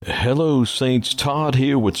Hello, Saints. Todd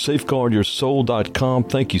here with SafeGuardYourSoul.com.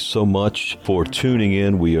 Thank you so much for tuning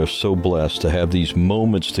in. We are so blessed to have these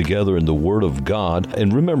moments together in the Word of God.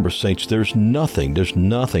 And remember, Saints, there's nothing,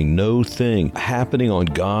 no thing happening on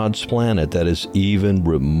God's planet that is even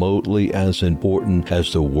remotely as important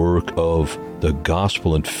as the work of the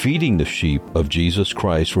gospel and feeding the sheep of Jesus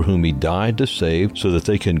Christ, for whom He died to save, so that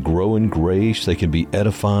they can grow in grace, they can be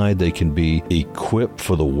edified, they can be equipped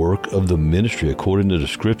for the work of the ministry according to the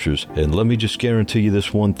Scriptures. And let me just guarantee you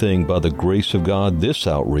this one thing: by the grace of God, this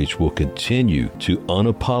outreach will continue to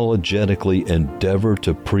unapologetically endeavor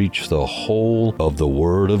to preach the whole of the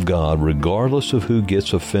Word of God, regardless of who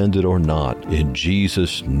gets offended or not, in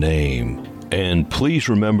Jesus' name. And please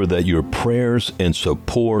remember that your prayers and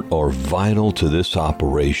support are vital to this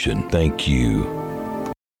operation. Thank you.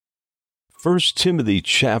 1 Timothy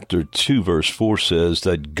chapter 2 verse 4 says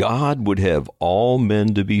that God would have all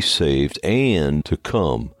men to be saved and to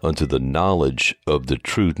come unto the knowledge of the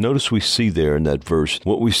truth. Notice we see there in that verse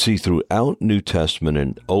what we see throughout New Testament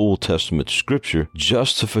and Old Testament Scripture: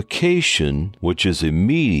 justification, which is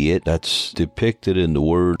immediate, that's depicted in the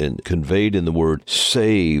word and conveyed in the word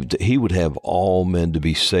saved. He would have all men to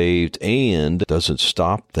be saved, and doesn't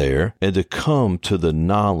stop there, and to come to the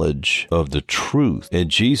knowledge of the truth. And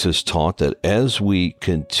Jesus taught that as we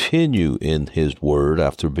continue in His Word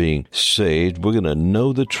after being saved, we're going to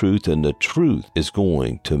know the truth, and the truth is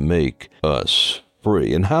going to make us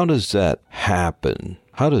free. And how does that happen?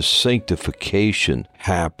 How does sanctification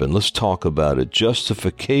happen? Let's talk about it.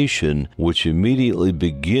 Justification, which immediately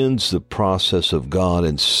begins the process of God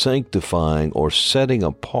in sanctifying or setting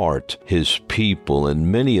apart His people. And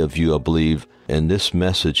many of you, I believe, and this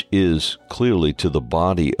message is clearly to the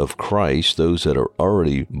body of Christ, those that are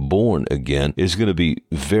already born again, is going to be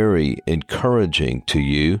very encouraging to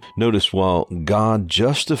you. Notice, while God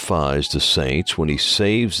justifies the saints when He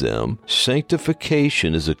saves them,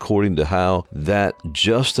 sanctification is according to how that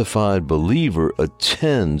justified believer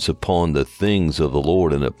attends upon the things of the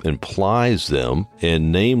Lord and implies them, and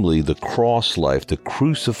namely the cross life, the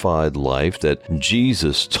crucified life that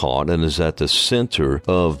Jesus taught and is at the center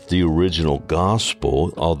of the original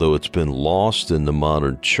gospel, although it's been lost in the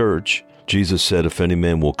modern church. Jesus said, if any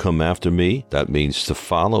man will come after me, that means to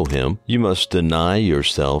follow Him, you must deny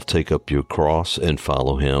yourself, take up your cross, and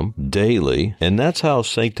follow Him daily. And that's how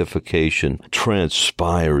sanctification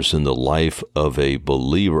transpires in the life of a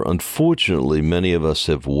believer. Unfortunately, many of us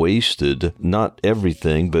have wasted, not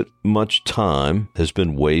everything, but much time has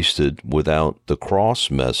been wasted without the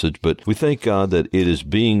cross message. But we thank God that it is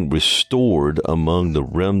being restored among the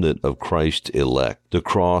remnant of Christ's elect. The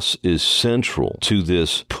cross is central to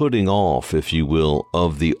this putting off, if you will,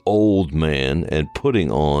 of the old man and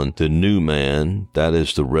putting on the new man. That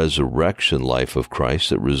is the resurrection life of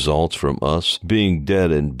Christ that results from us being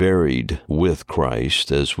dead and buried with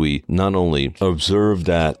Christ, as we not only observe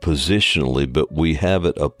that positionally, but we have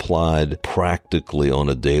it applied practically on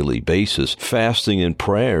a daily basis. Fasting and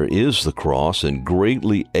prayer is the cross and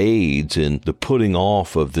greatly aids in the putting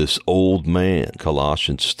off of this old man.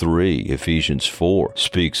 Colossians 3, Ephesians 4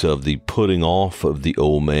 speaks of the putting off of the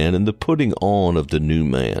old man and the putting on of the new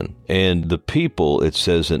man. And the people, it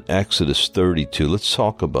says in Exodus 32, let's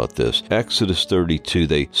talk about this. Exodus 32,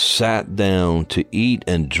 they sat down to eat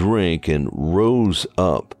and drink and rose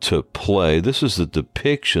up to play. This is the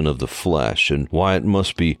depiction of the flesh and why it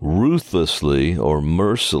must be ruthlessly or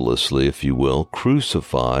mercilessly, if you will,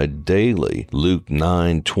 crucified daily. Luke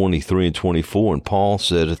 9:23 and 24, and Paul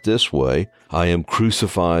said it this way: I am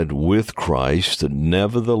crucified with Christ,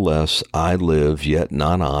 nevertheless I live, yet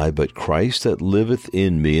not I, but Christ that liveth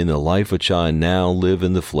in me. In the life which I now live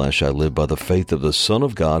in the flesh, I live by the faith of the Son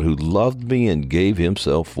of God, who loved me and gave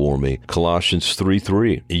Himself for me. Colossians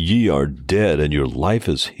 3:3, ye are dead, and your life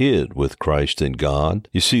is hid with Christ in God.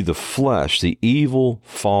 You see, the flesh, the evil,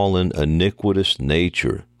 fallen, iniquitous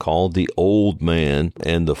nature, called the old man,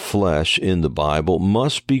 and the flesh in the Bible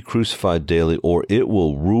must be crucified daily, or it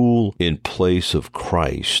will rule in place of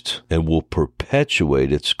Christ and will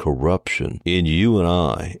perpetuate its corruption in you and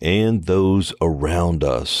I and those around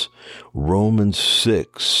us. Romans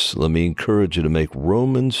 6, let me encourage you to make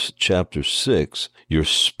Romans chapter 6 your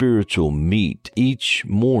spiritual meat each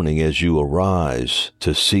morning as you arise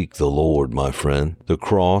to seek the Lord, my friend. The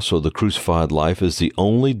cross or the crucified life is the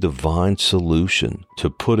only divine solution to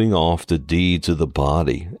putting off the deeds of the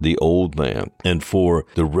body, the old man, and for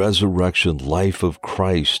the resurrection life of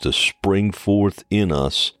Christ to spring forth in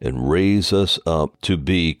us and raise us up to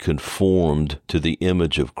be conformed to the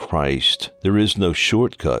image of Christ. There is no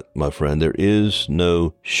shortcut my friend. There is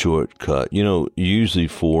no shortcut. Usually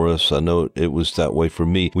for us, I know it was that way for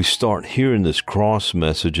me. We start hearing this cross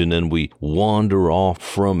message and then we wander off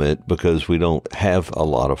from it because we don't have a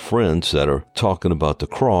lot of friends that are talking about the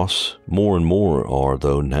cross. More and more are,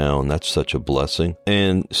 though, now, and that's such a blessing.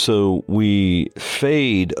 And so we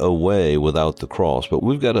fade away without the cross. But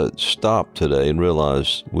we've got to stop today and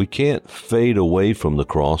realize we can't fade away from the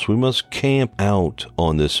cross. We must camp out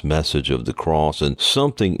on this message of the cross. And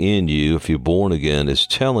something in you, if you're born again, is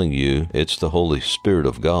telling you it's the Holy Spirit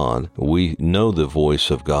of God. We know the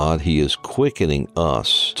voice of God. He is quickening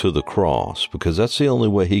us to the cross because that's the only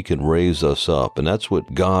way He can raise us up. And that's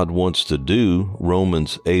what God wants to do.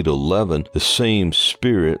 Romans 8:11, the same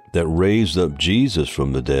Spirit that raised up Jesus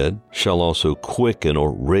from the dead shall also quicken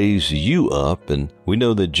or raise you up. And we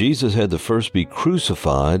know that Jesus had to first be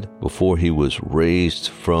crucified before He was raised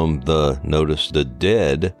from the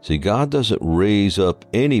dead. See, God doesn't raise up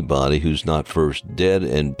anybody who's not first dead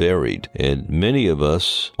and buried. And many of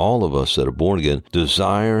us, all of us that are born again,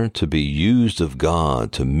 desire to be used of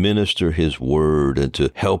God to minister His word and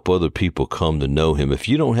to help other people come to know Him. If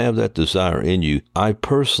you don't have that desire in you, I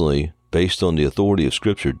personally, based on the authority of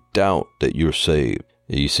Scripture, doubt that you're saved.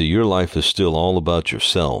 You see, your life is still all about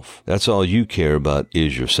yourself. That's all you care about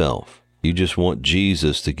is yourself. You just want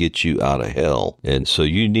Jesus to get you out of hell. And so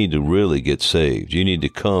you need to really get saved. You need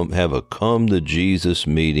to have a come to Jesus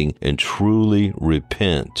meeting and truly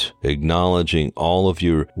repent, acknowledging all of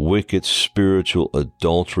your wicked spiritual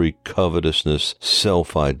adultery, covetousness,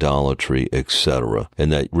 self-idolatry, etc.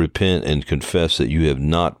 And that repent and confess that you have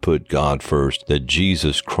not put God first, that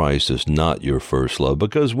Jesus Christ is not your first love.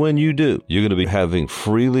 Because when you do, you're going to be having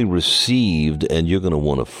freely received and you're going to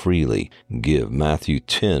want to freely give. Matthew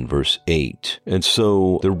 10, verse 8. And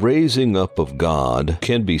so the raising up of God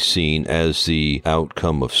can be seen as the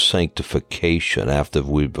outcome of sanctification after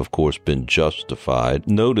we've, of course, been justified.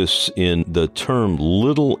 Notice in the term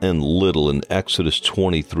little and little in Exodus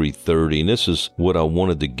 23:30, and this is what I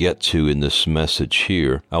wanted to get to in this message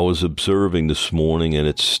here. I was observing this morning, and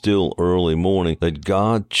it's still early morning, that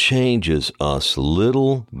God changes us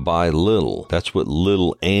little by little. That's what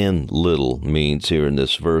little and little means here in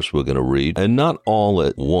this verse we're going to read, and not all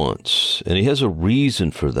at once. And He has a reason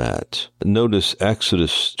for that. Notice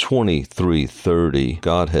Exodus 23:30.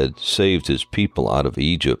 God had saved His people out of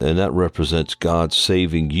Egypt, and that represents God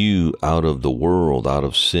saving you out of the world, out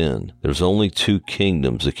of sin. There's only two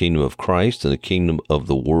kingdoms, the kingdom of Christ and the kingdom of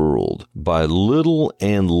the world. By little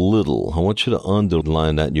and little, I want you to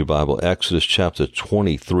underline that in your Bible, Exodus chapter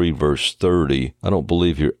 23, verse 30. I don't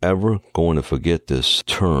believe you're ever going to forget this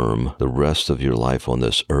term the rest of your life on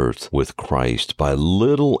this earth with Christ. By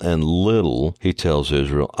little and little, He tells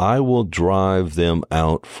Israel, I will drive them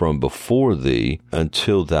out from before thee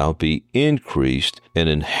until thou be increased and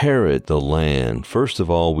inherit the land. First of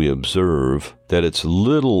all, we observe that it's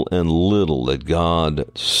little and little that God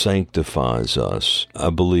sanctifies us. I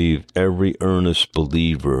believe every earnest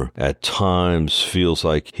believer at times feels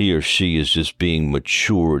like he or she is just being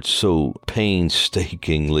matured so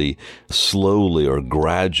painstakingly, slowly or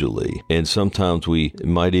gradually. And sometimes we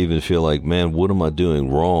might even feel like, man, what am I doing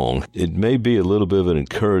wrong? It may be a little bit of an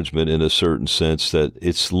encouragement in a certain sense that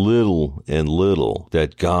it's little and little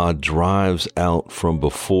that God drives out from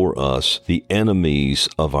before us the enemies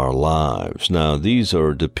of our lives. Now, these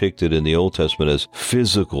are depicted in the Old Testament as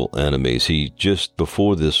physical enemies. He just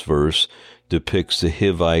before this verse depicts the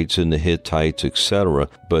Hivites and the Hittites, etc.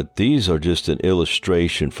 But these are just an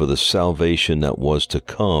illustration for the salvation that was to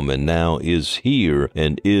come and now is here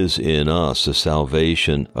and is in us, the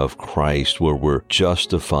salvation of Christ, where we're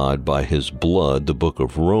justified by His blood, the book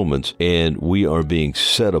of Romans, and we are being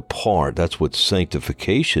set apart. That's what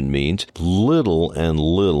sanctification means. Little and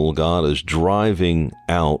little, God is driving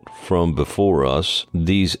out from before us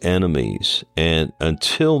these enemies. And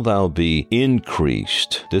until thou be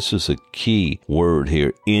increased, this is a key word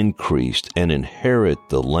here, increased, and inherit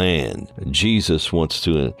the land. Jesus wants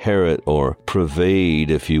to inherit or pervade,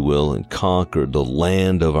 if you will, and conquer the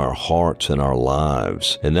land of our hearts and our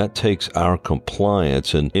lives. And that takes our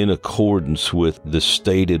compliance and in accordance with the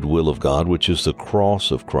stated will of God, which is the cross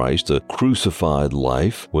of Christ, a crucified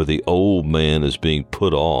life where the old man is being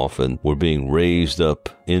put off and we're being raised up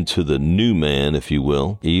into the new man, if you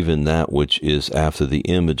will, even that which is after the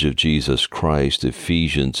image of Jesus Christ.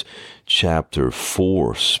 Ephesians chapter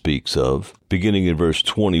 4 speaks of. Beginning in verse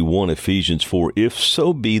 21, Ephesians 4, if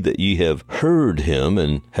so be that ye have heard him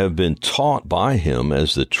and have been taught by him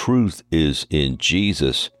as the truth is in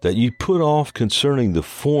Jesus, that ye put off concerning the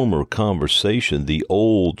former conversation the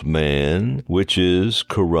old man, which is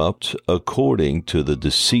corrupt according to the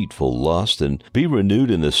deceitful lust, and be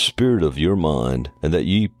renewed in the spirit of your mind, and that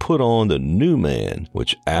ye put on the new man,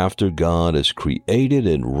 which after God is created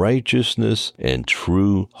in righteousness and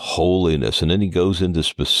true holiness. And then he goes into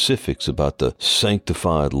specifics about the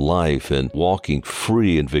sanctified life and walking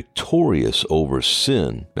free and victorious over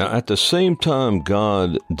sin. Now, at the same time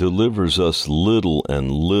God delivers us little and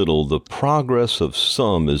little, the progress of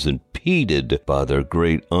some is impeded by their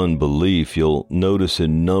great unbelief. You'll notice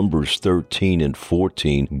in Numbers 13 and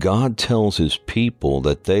 14, God tells his people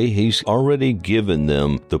that he's already given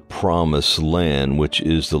them the promised land, which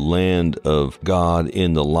is the land of God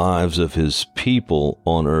in the lives of his people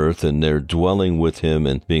on earth, and they're dwelling with him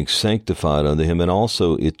and being sanctified unto him, and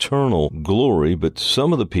also eternal glory. But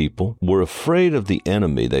some of the people were afraid of the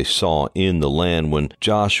enemy they saw in the land when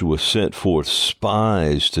Joshua sent forth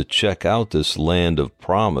spies to check out this land of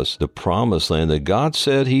promise, the promised land that God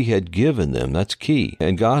said he had given them. That's key.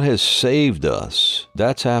 And God has saved us.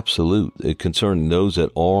 That's absolute concerning those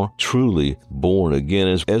that are truly born again.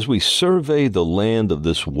 As we survey the land of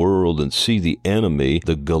this world and see the enemy,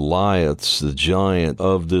 the Goliaths, the giant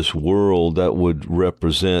of this world that would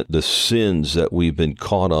represent the sins that we've been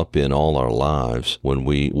caught up in all our lives when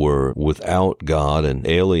we were without God and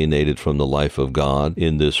alienated from the life of God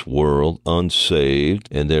in this world, unsaved,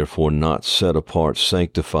 and therefore not set apart,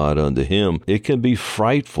 sanctified unto him. It can be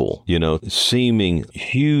frightful, seeming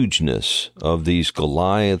hugeness of these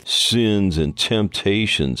Goliath sins and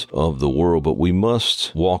temptations of the world, but we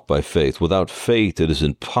must walk by faith. Without faith, it is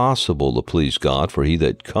impossible to please God, for he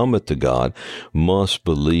that cometh to God must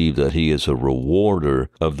believe that he is a rewarder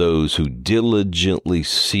of those who diligently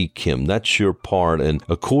seek him. That's your part. And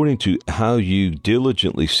according to how you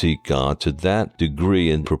diligently seek God, to that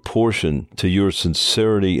degree, in proportion to your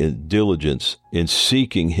sincerity and diligence in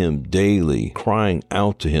seeking him daily, crying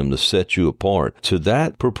out to him to set you apart, to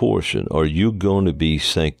that proportion are you going to be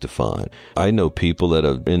sanctified. I know people that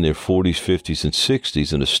are in their 40s, 50s, and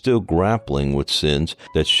 60s and are still grappling with sins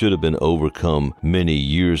that should have been overcome many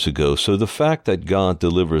years ago. So the fact that God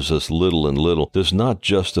delivers us little and little does not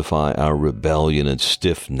justify our rebellion and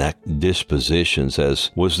stiff-necked dispositions, as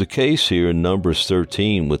was the case here in Numbers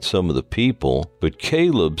 13 with some of the people. But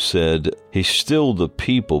Caleb said, he stilled the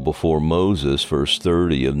people before Moses, verse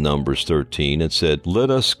 30 of Numbers 13, and said, let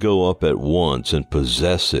us go up at once and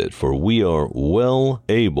possess it, for we are well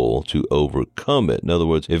able to overcome it. In other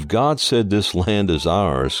words, if God said this land is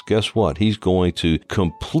ours, guess what? He's going to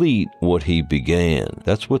complete what he began.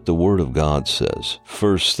 That's what the Word of God says.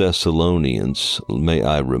 1 Thessalonians, may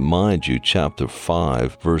I remind you, chapter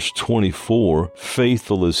 5, verse 24,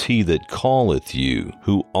 faithful is he that calleth you,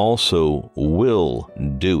 who also will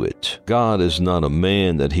do it. God is not a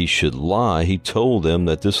man that he should lie. He told them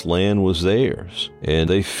that this land was theirs. And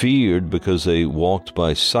they feared because they walked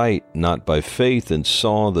by sight, not by faith, and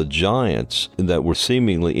saw the giants that were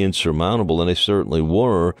seemingly insurmountable, and they certainly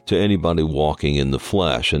were to anybody walking in the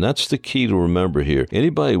flesh. And that's the key to remember here.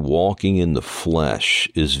 Anybody walking in the flesh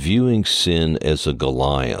is viewing sin as a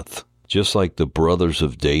Goliath, just like the brothers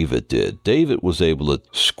of David did. David was able to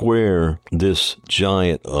square this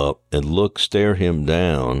giant up and stare him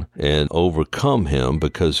down and overcome him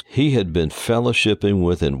because he had been fellowshipping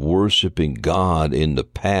with and worshiping God in the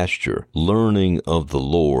pasture, learning of the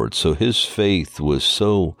Lord. So his faith was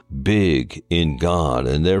so big in God,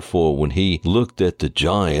 and therefore when he looked at the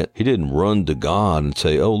giant, he didn't run to God and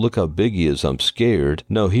say, oh, look how big he is, I'm scared.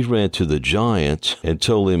 No, he ran to the giant and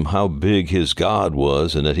told him how big his God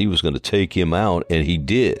was and that he was going to take him out, and he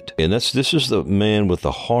did. And this is the man with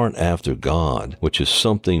the heart after God, which is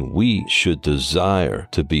something we should desire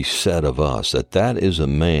to be said of us, that is a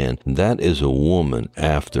man, that is a woman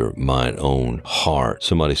after mine own heart.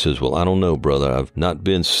 Somebody says, well, I don't know, brother, I've not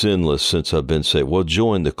been sinless since I've been saved. Well,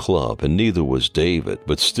 join the club, and neither was David.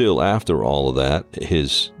 But still, after all of that,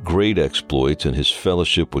 his great exploits and his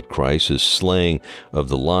fellowship with Christ, his slaying of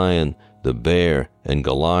the lion, the bear, and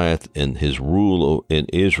Goliath, and his rule in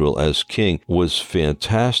Israel as king was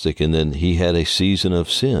fantastic. And then he had a season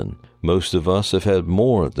of sin. Most of us have had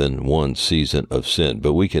more than one season of sin,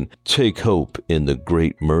 but we can take hope in the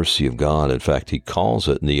great mercy of God. In fact, he calls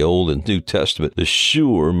it in the Old and New Testament the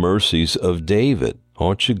sure mercies of David.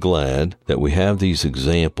 Aren't you glad that we have these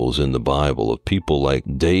examples in the Bible of people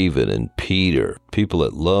like David and Peter, people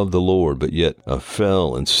that loved the Lord but yet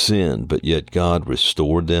fell and sinned, but yet God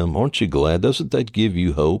restored them? Aren't you glad? Doesn't that give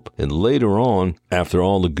you hope? And later on, after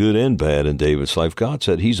all the good and bad in David's life, God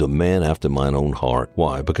said he's a man after mine own heart.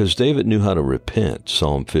 Why? Because David knew how to repent,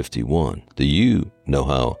 Psalm 51. Do you know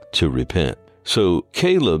how to repent? So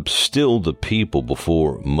Caleb stilled the people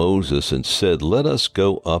before Moses and said, let us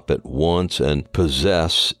go up at once and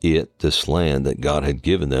possess it, this land that God had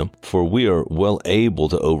given them, for we are well able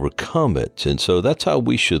to overcome it. And so that's how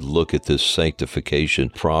we should look at this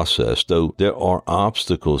sanctification process. Though there are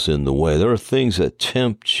obstacles in the way, there are things that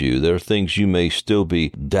tempt you, there are things you may still be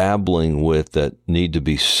dabbling with that need to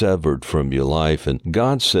be severed from your life. And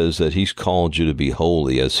God says that he's called you to be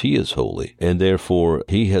holy as he is holy. And therefore,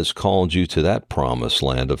 he has called you to that promised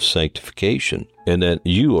land of sanctification, and that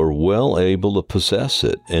you are well able to possess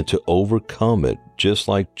it and to overcome it, just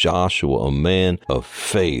like Joshua, a man of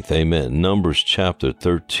faith. Amen. Numbers chapter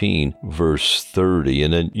 13, verse 30.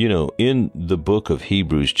 And then, in the book of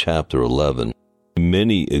Hebrews chapter 11,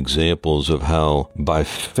 many examples of how by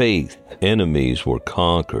faith enemies were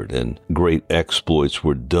conquered and great exploits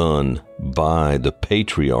were done by the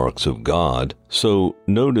patriarchs of God. So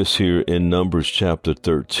notice here in Numbers chapter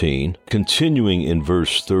 13, continuing in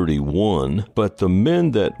verse 31, but the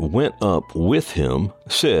men that went up with him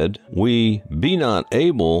said, we be not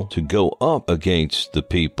able to go up against the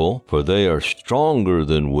people, for they are stronger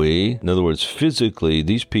than we. In other words, physically,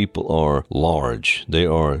 these people are large. They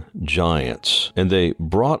are giants. And they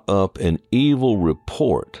brought up an evil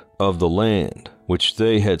report of the land, which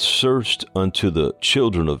they had searched unto the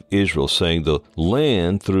children of Israel, saying, the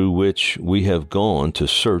land through which we have gone to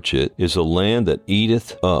search it is a land that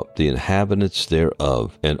eateth up the inhabitants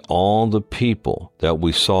thereof, and all the people that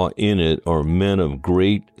we saw in it are men of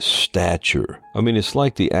great stature. I mean, it's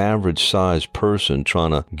like the average sized person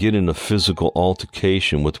trying to get in a physical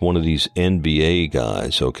altercation with one of these NBA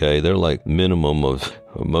guys, okay? They're like minimum of,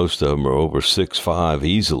 most of them are over 6'5"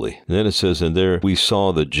 easily. And then it says, and there we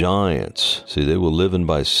saw the giants. See, they were living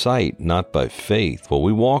by sight, not by faith. For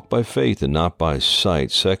we walk by faith and not by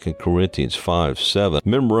sight. 2 Corinthians 5:7.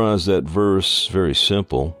 Memorize that verse. Very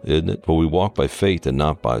simple, isn't it? For we walk by faith and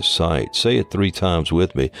not by sight. Say it 3 times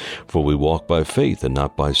with me. For we walk by faith and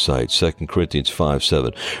not by sight. 2 Corinthians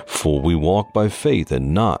 5:7. For we walk by faith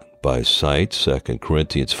and not by sight. 2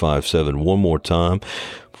 Corinthians 5:7. One more time.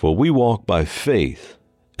 For we walk by faith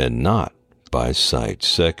and not by sight.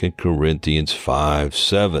 2 Corinthians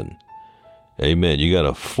 5:7. Amen. You got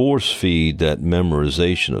to force feed that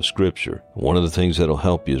memorization of Scripture. One of the things that'll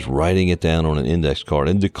help you is writing it down on an index card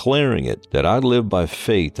and declaring it, that I live by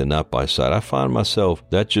faith and not by sight. I find myself,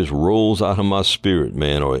 that just rolls out of my spirit,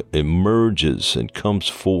 man, or it emerges and comes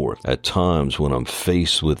forth at times when I'm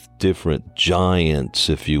faced with different giants,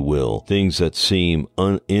 if you will, things that seem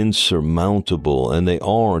insurmountable, and they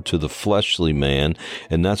are to the fleshly man.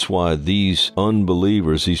 And that's why these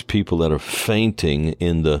unbelievers, these people that are fainting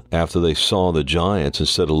after they saw the giants,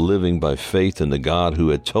 instead of living by faith in the God who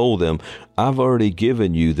had told them, I've already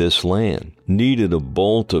given you this land, needed a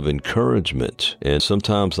bolt of encouragement. And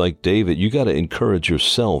sometimes, like David, you got to encourage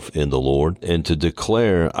yourself in the Lord and to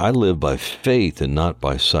declare, I live by faith and not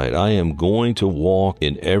by sight. I am going to walk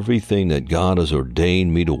in everything that God has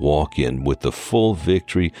ordained me to walk in with the full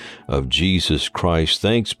victory of Jesus Christ.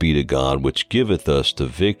 Thanks be to God, which giveth us the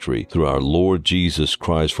victory through our Lord Jesus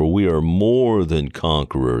Christ. For we are more than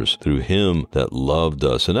conquerors through him that loved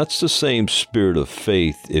us. And that's the same spirit of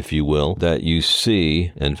faith, if you will, that you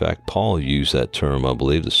see. In fact, Paul used that term, I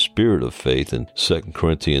believe, the spirit of faith in 2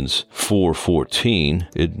 Corinthians 4:14.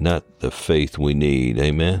 Isn't that the faith we need?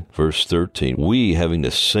 Amen. Verse 13. We, having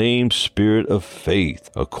the same spirit of faith,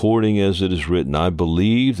 according as it is written, I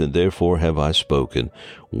believed and therefore have I spoken.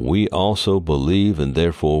 We also believe and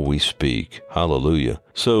therefore we speak. Hallelujah.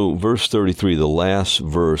 So verse 33, the last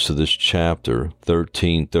verse of this chapter,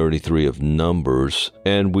 13:33 of Numbers,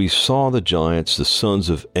 and we saw the giants, the sons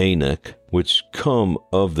of Anak, which come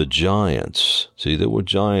of the giants. See, there were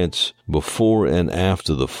giants before and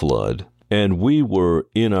after the flood. And we were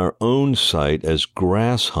in our own sight as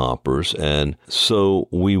grasshoppers, and so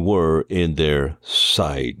we were in their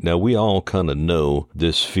sight. Now, we all kind of know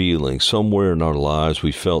this feeling. Somewhere in our lives,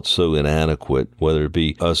 we felt so inadequate, whether it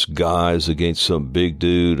be us guys against some big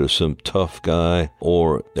dude or some tough guy,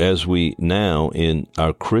 or as we now in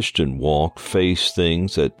our Christian walk face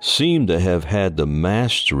things that seem to have had the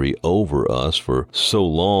mastery over us for so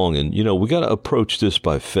long. And, we got to approach this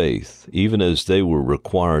by faith, even as they were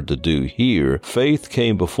required to do here, faith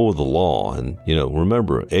came before the law. And,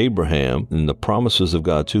 remember, Abraham and the promises of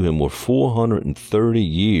God to him were 430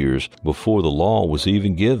 years before the law was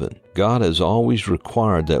even given. God has always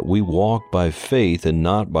required that we walk by faith and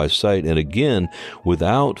not by sight. And again,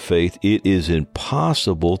 without faith, it is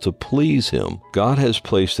impossible to please Him. God has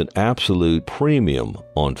placed an absolute premium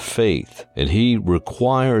on faith, and He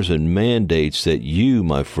requires and mandates that you,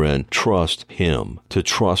 my friend, trust Him, to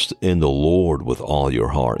trust in the Lord with all your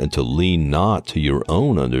heart, and to lean not to your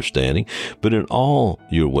own understanding, but in all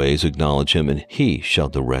your ways acknowledge Him, and He shall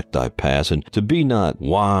direct thy paths, and to be not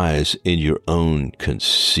wise in your own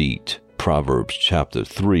conceit. Proverbs chapter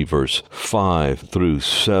 3, verse 5 through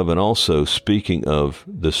 7. Also speaking of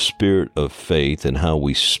the spirit of faith and how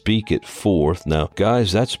we speak it forth. Now,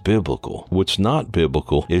 guys, that's biblical. What's not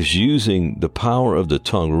biblical is using the power of the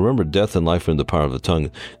tongue. Remember, death and life are in the power of the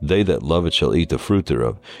tongue. They that love it shall eat the fruit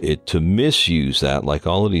thereof. To misuse that, like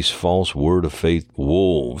all of these false word of faith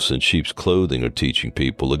wolves in sheep's clothing are teaching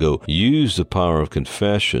people, to go use the power of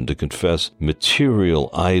confession to confess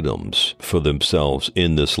material items for themselves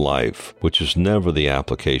in this life, which is never the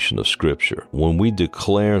application of Scripture. When we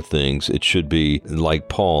declare things, it should be like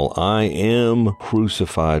Paul, I am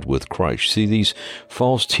crucified with Christ. See, these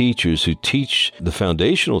false teachers who teach the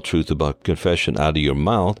foundational truth about confession out of your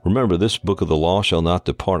mouth. Remember, this book of the law shall not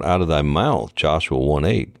depart out of thy mouth, Joshua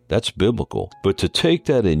 1:8. That's biblical. But to take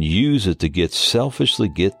that and use it to selfishly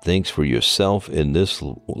get things for yourself in this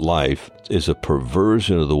life is a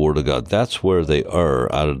perversion of the Word of God. That's where they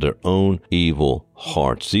err, out of their own evil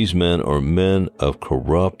hearts. These men are men of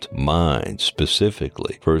corrupt minds,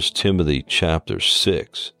 specifically. 1 Timothy chapter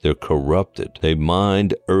 6. They're corrupted. They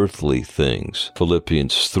mind earthly things.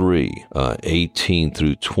 Philippians 3, 18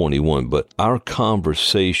 through 21. But our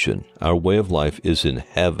conversation, our way of life is in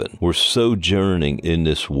heaven. We're sojourning in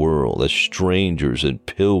this world as strangers and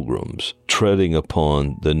pilgrims, treading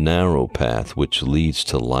upon the narrow path which leads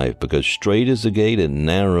to life, because straight is the gate and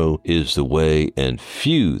narrow is the way, and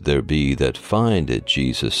few there be that find it,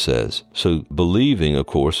 Jesus says. So believing, of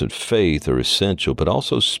course, and faith are essential, but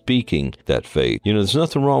also speaking that faith. There's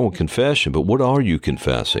nothing wrong with confession, but what are you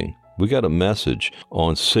confessing? We got a message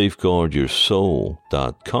on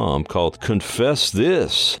safeguardyoursoul.com called Confess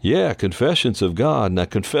This. Yeah, confessions of God. Now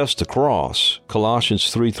confess the cross.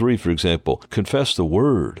 Colossians 3:3, for example. Confess the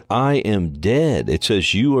word. I am dead. It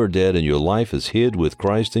says you are dead and your life is hid with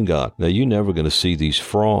Christ in God. Now you're never going to see these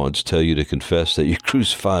frauds tell you to confess that you're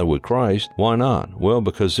crucified with Christ. Why not? Well,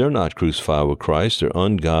 because they're not crucified with Christ. They're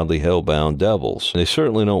ungodly, hell-bound devils. And they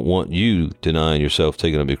certainly don't want you denying yourself,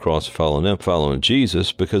 taking up your cross, and following them, following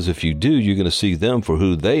Jesus, because if you do, you're going to see them for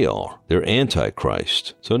who they are. They're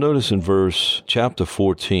Antichrist. So notice in chapter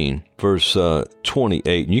 14, verse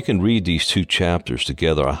 28, and you can read these two chapters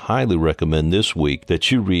together. I highly recommend this week that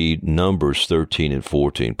you read Numbers 13 and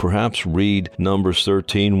 14. Perhaps read Numbers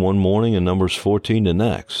 13 one morning and Numbers 14 the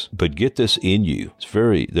next. But get this in you.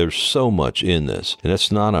 There's so much in this. And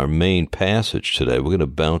that's not our main passage today. We're going to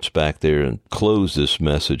bounce back there and close this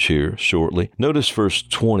message here shortly. Notice verse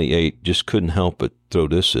 28, just couldn't help but throw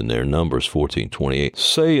this in there, Numbers 14:28.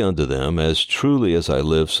 Say unto them, as truly as I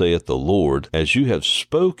live, saith the Lord, as you have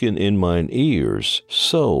spoken in mine ears,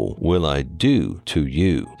 so will I do to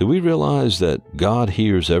you. Do we realize that God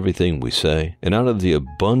hears everything we say? And out of the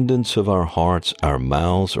abundance of our hearts, our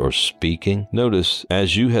mouths are speaking. Notice,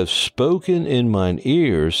 as you have spoken in mine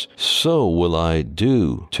ears, so will I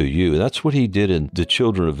do to you. That's what he did in the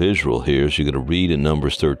children of Israel here, as you're going to read in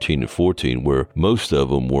Numbers 13 and 14, where most of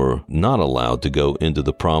them were not allowed to go into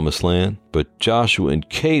the promised land. But Joshua and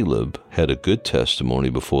Caleb had a good testimony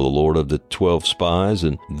before the Lord of the 12 spies,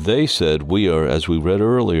 and they said, we are, as we read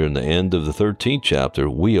earlier in the end of the 13th chapter,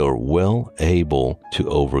 we are well able to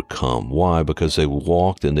overcome. Why? Because they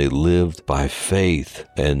walked and they lived by faith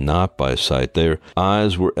and not by sight. Their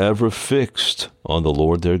eyes were ever fixed on the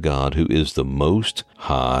Lord their God, who is the Most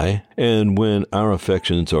High. And when our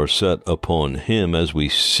affections are set upon Him, as we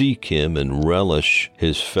seek Him and relish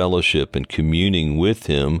His fellowship and communing with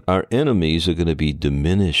Him, our enemies are going to be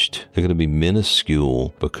diminished. They're going to be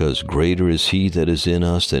minuscule, because greater is He that is in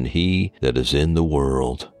us than he that is in the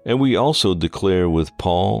world. And we also declare with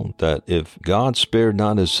Paul that if God spared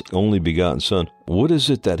not His only begotten Son, what is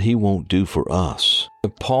it that He won't do for us?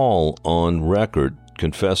 Paul, on record,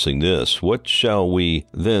 confessing this, what shall we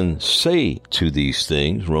then say to these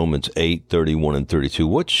things? Romans 8:31 and 32.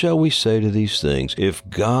 What shall we say to these things? If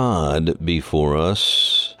God be for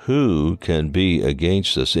us, who can be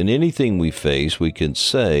against us? In anything we face, we can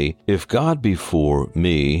say, if God be for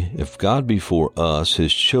me, if God be for us,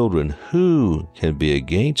 his children, who can be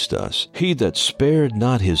against us? He that spared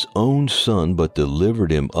not his own son, but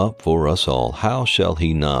delivered him up for us all, how shall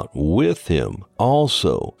he not with him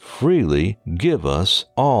also freely give us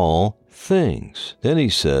all things? Then he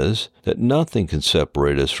says that nothing can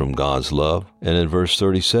separate us from God's love. And in verse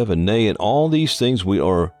 37, nay, in all these things we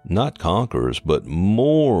are not conquerors, but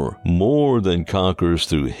more than conquerors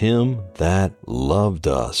through him that loved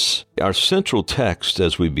us. Our central text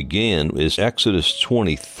as we begin is Exodus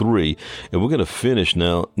 23, and we're going to finish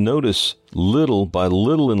now. Notice little by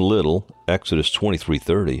little and little, Exodus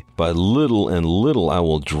 23:30, by little and little I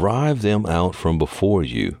will drive them out from before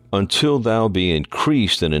you, until thou be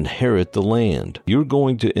increased and inherit the land. You're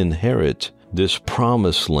going to inherit this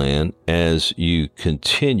promised land as you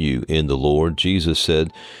continue in the Lord. Jesus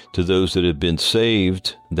said to those that have been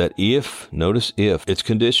saved that notice if, it's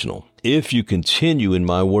conditional. If you continue in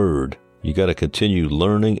my word, you got to continue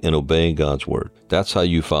learning and obeying God's word. That's how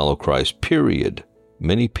you follow Christ, period.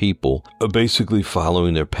 Many people are basically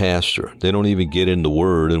following their pastor. They don't even get in the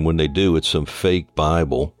word, and when they do, it's some fake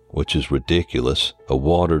Bible, which is ridiculous, a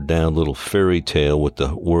watered-down little fairy tale with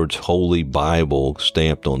the words Holy Bible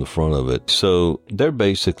stamped on the front of it. So they're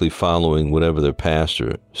basically following whatever their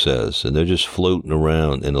pastor says, and they're just floating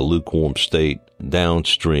around in a lukewarm state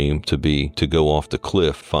downstream to go off the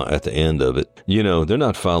cliff at the end of it. You know, they're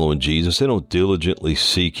not following Jesus. They don't diligently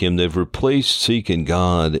seek him. They've replaced seeking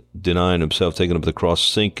God, denying himself, taking up the cross,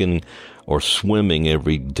 sinking or swimming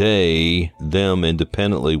every day, them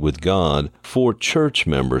independently with God, for church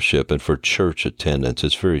membership and for church attendance.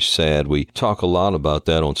 It's very sad. We talk a lot about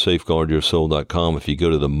that on safeguardyoursoul.com. If you go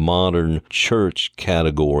to the modern church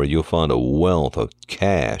category, you'll find a wealth of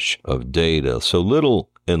cache of data. So little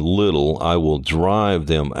and little I will drive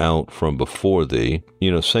them out from before thee.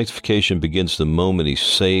 You know, sanctification begins the moment he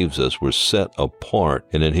saves us. We're set apart,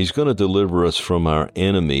 and then he's going to deliver us from our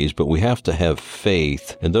enemies, but we have to have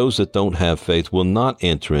faith, and those that don't have faith will not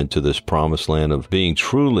enter into this promised land of being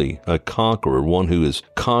truly a conqueror, one who is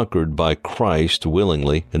conquered by Christ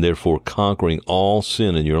willingly, and therefore conquering all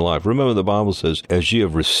sin in your life. Remember, the Bible says, as ye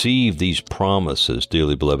have received these promises,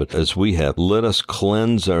 dearly beloved, as we have, let us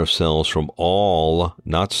cleanse ourselves from all,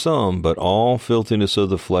 not some, but all filthiness of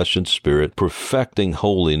the flesh and spirit, perfecting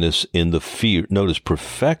holiness in the fear. Notice,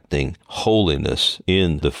 perfecting holiness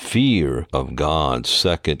in the fear of God.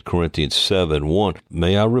 2 Corinthians 7:1.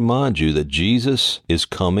 May I remind you that Jesus is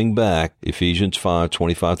coming back. Ephesians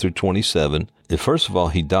 5:25 through 27. First of all,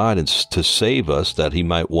 he died to save us, that he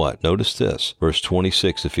might what? Notice this, verse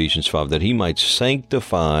 26, Ephesians 5, that he might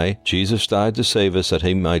sanctify. Jesus died to save us, that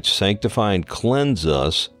he might sanctify and cleanse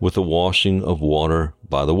us with the washing of water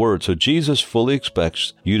by the word. So Jesus fully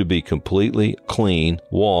expects you to be completely clean,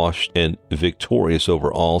 washed, and victorious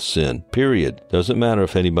over all sin, period. Doesn't matter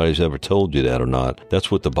if anybody's ever told you that or not.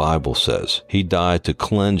 That's what the Bible says. He died to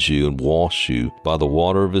cleanse you and wash you by the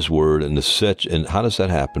water of his word, and how does that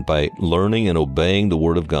happen? By learning and obeying the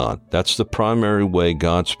word of God. That's the primary way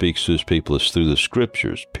God speaks to his people, is through the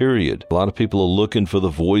scriptures, period. A lot of people are looking for the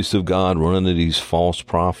voice of God, running to these false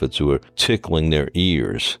prophets who are tickling their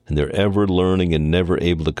ears, and they're ever learning and never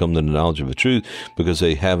able to come to the knowledge of the truth because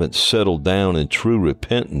they haven't settled down in true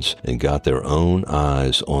repentance and got their own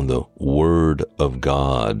eyes on the word of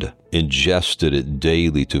God, ingested it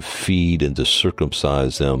daily to feed and to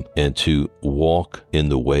circumcise them and to walk in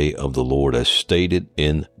the way of the Lord as stated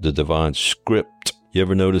in the divine script. You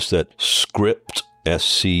ever notice that script,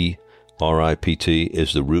 SCRIPT,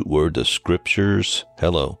 is the root word, the scriptures?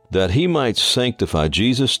 Hello. That he might sanctify.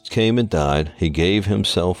 Jesus came and died. He gave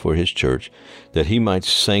himself for his church, that he might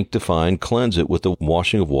sanctify and cleanse it with the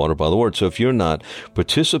washing of water by the word. So if you're not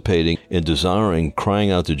participating in desiring,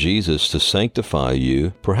 crying out to Jesus to sanctify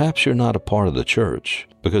you, perhaps you're not a part of the church.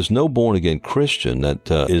 Because no born-again Christian that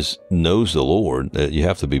knows the Lord, that you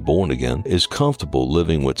have to be born again, is comfortable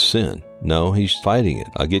living with sin. No, he's fighting it.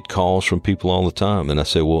 I get calls from people all the time, and I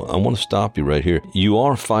say, well, I want to stop you right here. You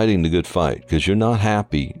are fighting the good fight because you're not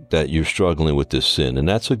happy that you're struggling with this sin, and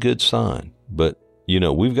that's a good sign. But you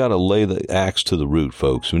know, we've got to lay the axe to the root,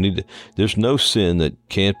 folks. There's no sin that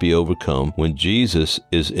can't be overcome when Jesus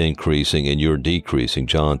is increasing and you're decreasing,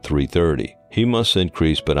 John 3:30. He must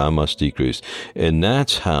increase, but I must decrease. And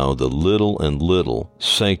that's how the little and little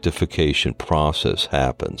sanctification process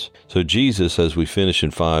happens. So Jesus, as we finish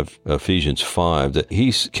in Ephesians 5, that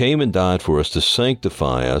he came and died for us to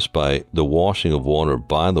sanctify us by the washing of water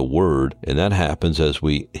by the word, and that happens as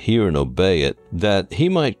we hear and obey it, that he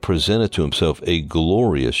might present it to himself a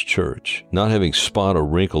glorious church, not having spot or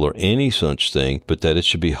wrinkle or any such thing, but that it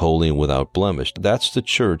should be holy and without blemish. That's the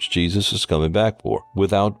church Jesus is coming back for.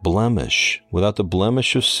 Without blemish, without the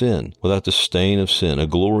blemish of sin, without the stain of sin, a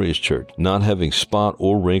glorious church, not having spot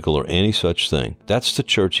or wrinkle or any such thing. That's the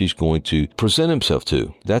church he's going to present himself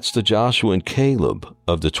to. That's the Joshua and Caleb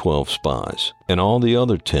of the 12 spies. And all the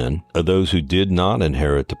other 10 are those who did not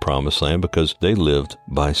inherit the promised land because they lived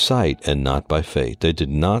by sight and not by faith. They did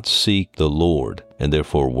not seek the Lord, and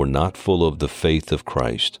therefore were not full of the faith of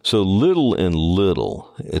Christ. So little and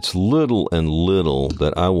little, it's little and little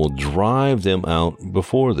that I will drive them out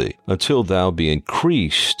before thee, until thou be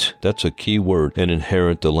increased, that's a key word, and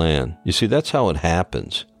inherit the land. You see, that's how it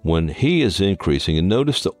happens. When he is increasing, and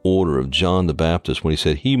notice the order of John the Baptist when he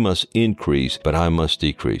said, he must increase, but I must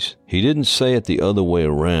decrease. He didn't say it the other way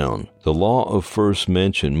around. The law of first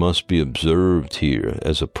mention must be observed here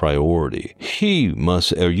as a priority. He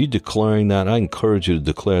must, are you declaring that? I encourage you to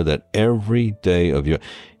declare that every day of your,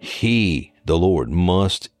 he, the Lord,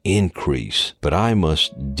 must increase, but I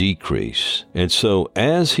must decrease. And so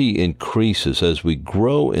as he increases, as we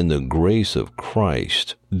grow in the grace of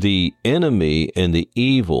Christ, the enemy and the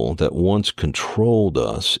evil that once controlled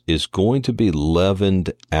us is going to be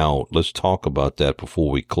leavened out. Let's talk about that before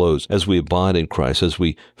we close. As we abide in Christ, as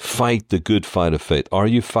we fight the good fight of faith. Are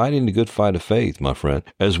you fighting the good fight of faith, my friend?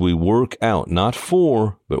 As we work out, not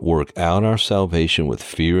for, but work out our salvation with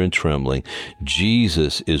fear and trembling,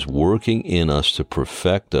 Jesus is working in us to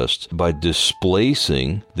perfect us by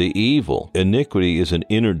displacing the evil. Iniquity is an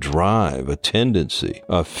inner drive, a tendency.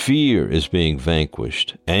 Fear is being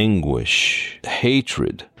vanquished. Anguish,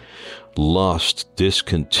 hatred, lust,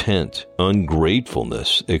 discontent,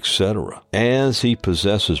 ungratefulness, etc. As he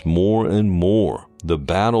possesses more and more the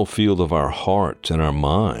battlefield of our hearts and our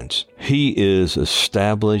minds, he is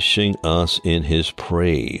establishing us in his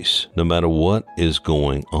praise, no matter what is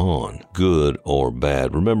going on, good or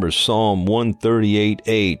bad. Remember Psalm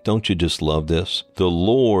 138:8. Don't you just love this? The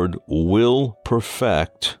Lord will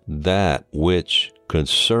perfect that which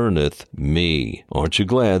concerneth me. Aren't you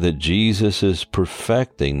glad that Jesus is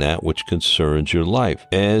perfecting that which concerns your life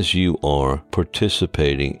as you are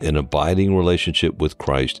participating in abiding relationship with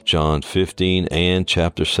Christ? John 15 and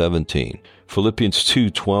chapter 17. Philippians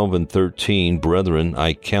 2:12 and 13, brethren,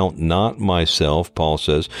 I count not myself, Paul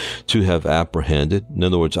says, to have apprehended. In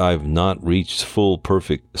other words, I have not reached full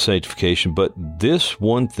perfect sanctification, but this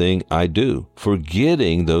one thing I do,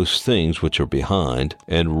 forgetting those things which are behind,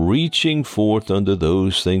 and reaching forth unto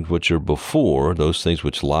those things which are before, those things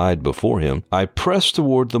which lied before him, I press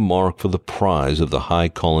toward the mark for the prize of the high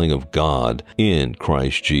calling of God in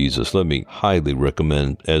Christ Jesus. Let me highly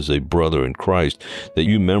recommend, as a brother in Christ, that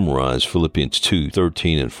you memorize Philippians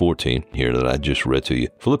 2:13 and 14 here that I just read to you.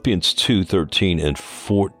 Philippians 2:13 and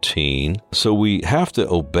 14. So we have to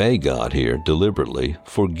obey God here deliberately,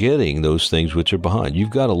 forgetting those things which are behind. You've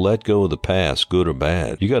got to let go of the past, good or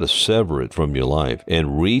bad. You got to sever it from your life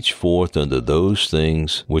and reach forth unto those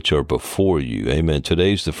things which are before you. Amen.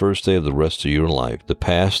 Today's the first day of the rest of your life. The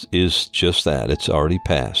past is just that. It's already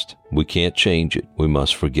past. We can't change it. We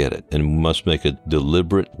must forget it. And we must make a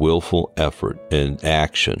deliberate, willful effort and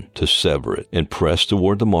action to sever it and press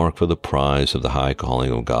toward the mark for the prize of the high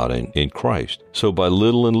calling of God in Christ. So by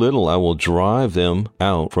little and little I will drive them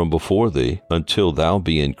out from before thee until thou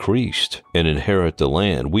be increased and inherit the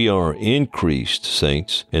land. We are increased,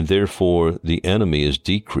 saints, and therefore the enemy is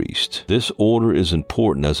decreased. This order is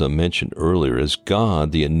important, as I mentioned earlier, as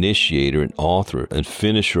God, the initiator and author and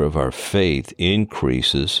finisher of our faith,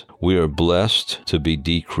 increases. We are blessed to be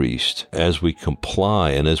decreased as we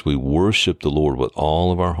comply and as we worship the Lord with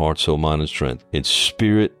all of our heart, soul, mind, and strength, in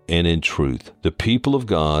spirit and in truth. The people of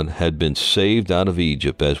God had been saved out of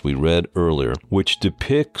Egypt, as we read earlier, which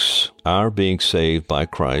depicts our being saved by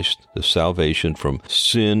Christ, the salvation from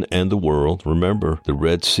sin and the world. Remember the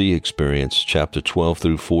Red Sea experience, chapter 12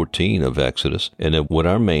 through 14 of Exodus. And what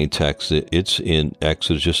our main text, it's in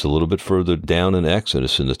Exodus, just a little bit further down in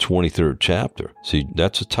Exodus in the 23rd chapter. See,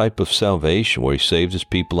 that's a type type of salvation where he saved his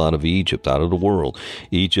people out of Egypt, out of the world.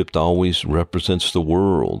 Egypt always represents the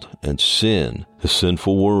world and sin, the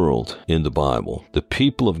sinful world in the Bible. The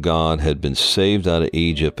people of God had been saved out of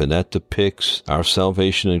Egypt, and that depicts our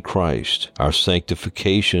salvation in Christ, our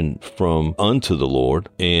sanctification from unto the Lord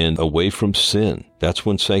and away from sin. That's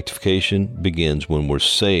when sanctification begins, when we're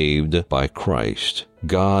saved by Christ.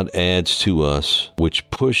 God adds to us, which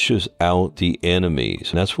pushes out the enemies.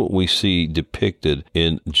 And that's what we see depicted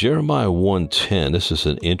in Jeremiah 1:10. This is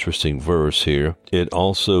an interesting verse here. It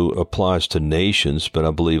also applies to nations, but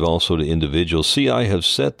I believe also to individuals. See, I have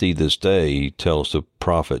set thee this day, he tells the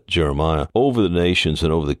prophet Jeremiah, over the nations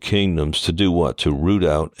and over the kingdoms to do what? To root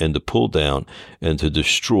out and to pull down and to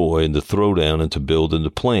destroy and to throw down and to build and to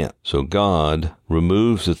plant. So God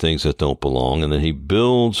removes the things that don't belong, and then he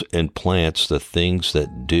builds and plants the things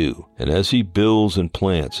that do. And as he builds and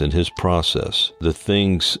plants in his process the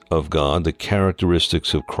things of God, the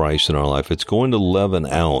characteristics of Christ in our life, it's going to leaven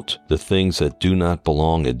out the things that do not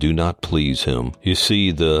belong and do not please him. You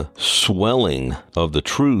see, the swelling of the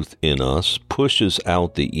truth in us pushes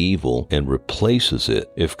out the evil and replaces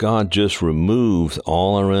it. If God just removed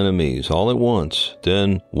all our enemies all at once,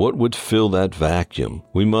 then what would fill that vacuum?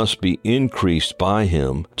 We must be increased by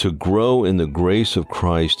him to grow in the grace of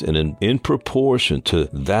Christ, and in proportion to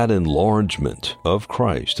that enlargement of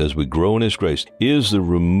Christ, as we grow in his grace, is the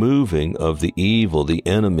removing of the evil, the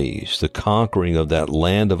enemies, the conquering of that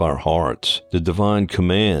land of our hearts, the divine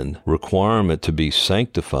command, requirement to be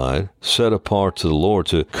sanctified, set apart to the Lord,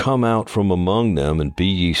 to come out from among them and be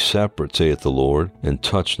ye separate, saith the Lord, and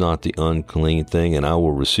touch not the unclean thing, and I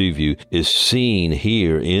will receive you, is seen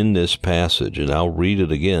here in this passage. And I'll read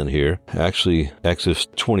it again here. Actually, Exodus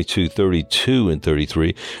 22:32 and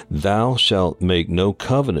 33, thou shalt make no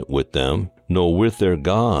covenant with them, nor with their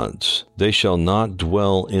gods. They shall not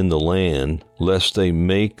dwell in the land, lest they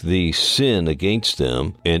make thee sin against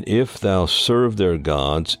them. And if thou serve their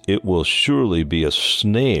gods, it will surely be a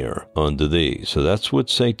snare unto thee. So that's what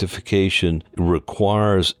sanctification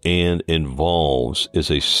requires and involves,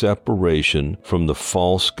 is a separation from the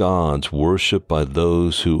false gods worshipped by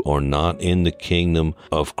those who are not in the kingdom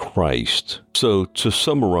of Christ. So to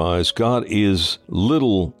summarize, God is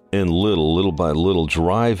little by little,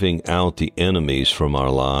 driving out the enemies from our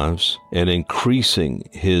lives and increasing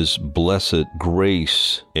his blessed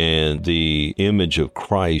grace and the image of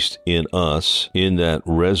Christ in us, in that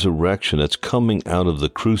resurrection that's coming out of the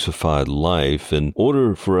crucified life, in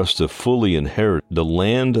order for us to fully inherit the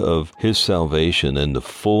land of his salvation and the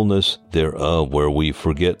fullness thereof, where we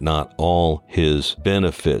forget not all his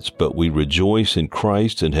benefits, but we rejoice in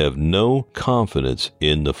Christ and have no confidence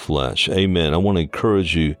in the flesh. Amen. I want to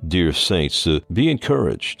encourage you, dear saints, to be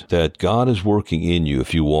encouraged that God is working in you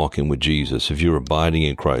if you walk in with Jesus, if you're abiding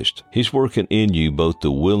in Christ. He's working in you both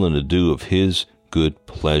the will and the do of his good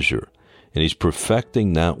pleasure. And he's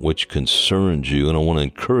perfecting that which concerns you. And I want to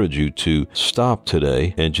encourage you to stop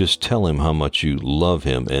today and just tell him how much you love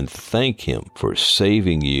him and thank him for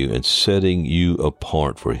saving you and setting you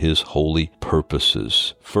apart for his holy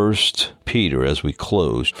purposes. 1 Peter, as we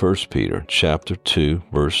close, 1 Peter chapter 2,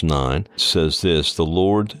 verse 9, says this, the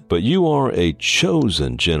Lord, but you are a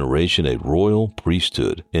chosen generation, a royal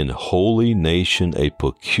priesthood, and holy nation, a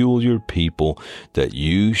peculiar people, that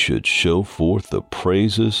you should show forth the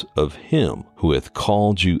praises of him who hath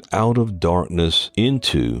called you out of darkness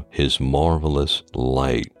into his marvelous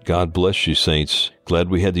light. God bless you, saints. Glad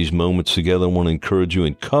we had these moments together. I want to encourage you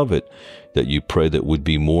and covet that you pray that would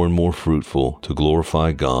be more and more fruitful to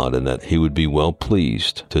glorify God, and that he would be well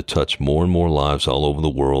pleased to touch more and more lives all over the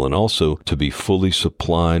world, and also to be fully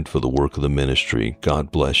supplied for the work of the ministry.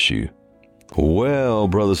 God bless you. Well,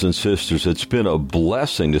 brothers and sisters, it's been a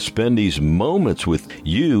blessing to spend these moments with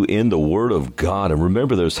you in the Word of God. And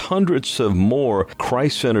remember, there's hundreds of more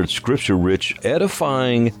Christ-centered, scripture-rich,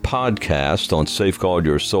 edifying podcasts on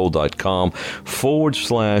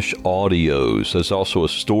safeguardyoursoul.com/audios. There's also a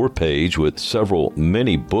store page with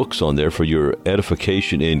many books on there for your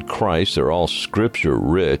edification in Christ. They're all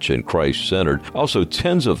scripture-rich and Christ-centered. Also,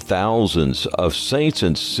 tens of thousands of saints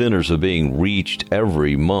and sinners are being reached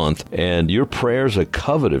every month, and your prayers are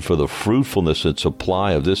coveted for the fruitfulness and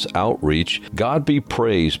supply of this outreach. God be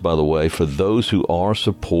praised, by the way, for those who are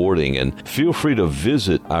supporting. And feel free to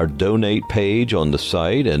visit our donate page on the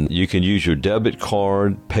site, and you can use your debit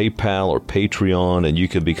card, PayPal, or Patreon, and you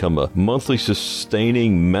can become a monthly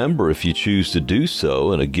sustaining member if you choose to do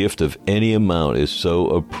so, and a gift of any amount is so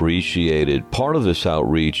appreciated. Part of this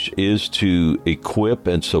outreach is to equip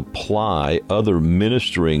and supply other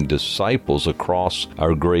ministering disciples across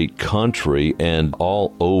our great country. country and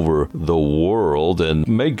all over the world. And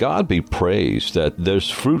may God be praised that there's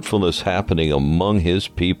fruitfulness happening among His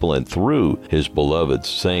people and through His beloved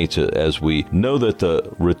saints, as we know that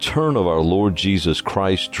the return of our Lord Jesus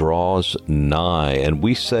Christ draws nigh. And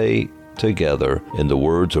we say together in the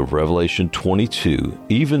words of Revelation 22,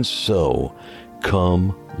 even so,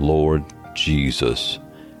 come, Lord Jesus.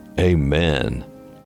 Amen